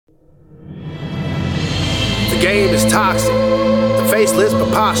game is toxic, the faceless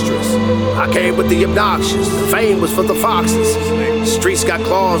preposterous. I came with the obnoxious, the fame was for the foxes. The streets got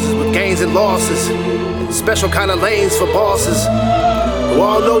clauses with gains and losses, and special kind of lanes for bosses who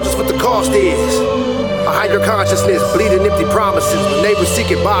all know just what the cost is. I hide your consciousness, bleeding empty promises with neighbors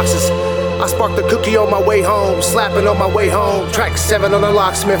seeking boxes. I sparked the cookie on my way home, slapping on my way home. Track 7 on the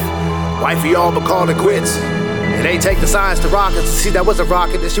locksmith. Wifey all but called it quits. It ain't take the signs to rock it. See, that wasn't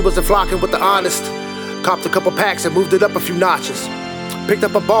rocking, and she wasn't flocking with the honest. Copped a couple packs and moved it up a few notches. Picked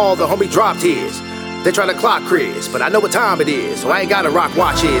up a ball, the homie dropped his. They tryna clock Chris, but I know what time it is, so I ain't gotta rock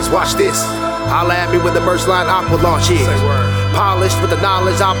watches. Watch this. Holla at me when the merch line aqua launch is. Polished with the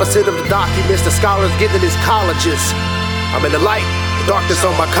knowledge opposite of the documents the scholars get in his colleges. I'm in the light, the darkness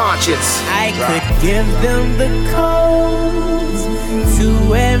on my conscience. I could give them the codes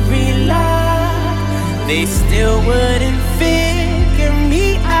to every lie. They still wouldn't figure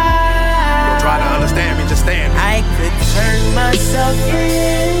me out. Don't try to understand me, just stand me. I could turn myself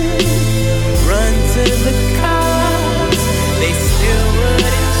in, run to the cops. They still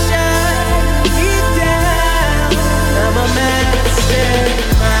wouldn't shut me down. I'm a master.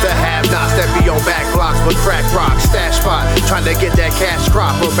 The have-nots that be on back blocks with crack rocks, stash spot, trying to get that cash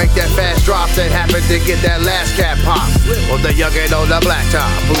crop or make that fast drop that happened to get that last cat pop. Or the youngin' on the blacktop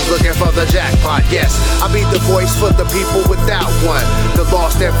who's looking for the jackpot. Yes, I be the voice for the people without one, the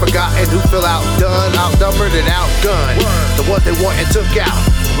lost and forgotten who feel outdone, outnumbered and outgunned. The ones they want and took out.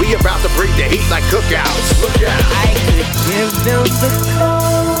 We about to bring the heat like cookouts. Look out! I could give them the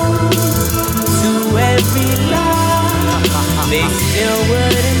code to every lie. They still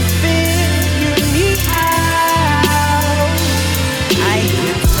wouldn't figure me out. I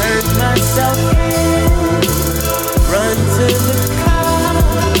could turn myself in, run to the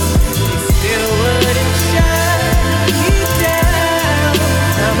cops. They still wouldn't shut me down.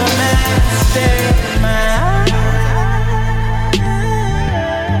 I'm a mastermind.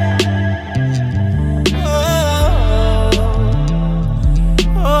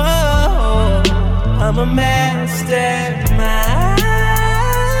 I'm a mastermind.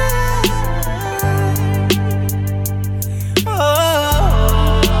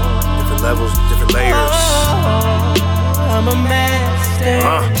 Different levels, different layers. I'm a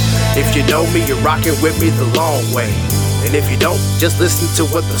mastermind. If you know me, you're rocking with me the long way. And if you don't, just listen to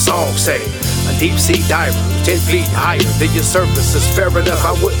what the songs say. A deep sea diver, 10 feet higher than your surface is fair enough.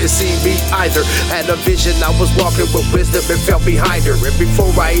 I wouldn't see me either. Had a vision, I was walking with wisdom and fell behind her. And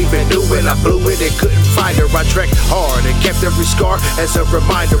before I even knew it, I blew it and couldn't find her. I trekked hard and kept every scar as a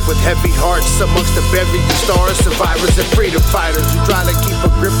reminder. With heavy hearts amongst the buried stars, survivors and freedom fighters who try to keep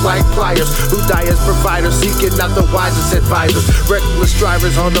a grip like pliers, who die as providers, seeking out the wisest advisors. Reckless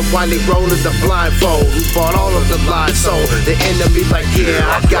drivers on the winding road in the blindfold, who fought all of the lies. So the enemy like, yeah,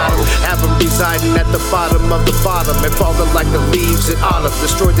 I got him. Have him residing at the bottom of the bottom and falling like the leaves in autumn.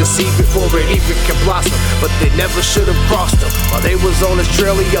 Destroyed the seed before it even can blossom, but they never should have crossed him. While they was on his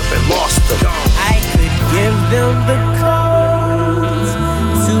trail, he up and lost them. I could give them the codes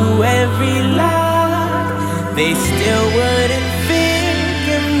to every lie. They still wouldn't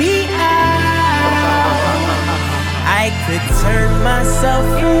figure me out. I could turn myself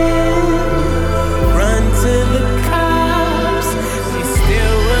in,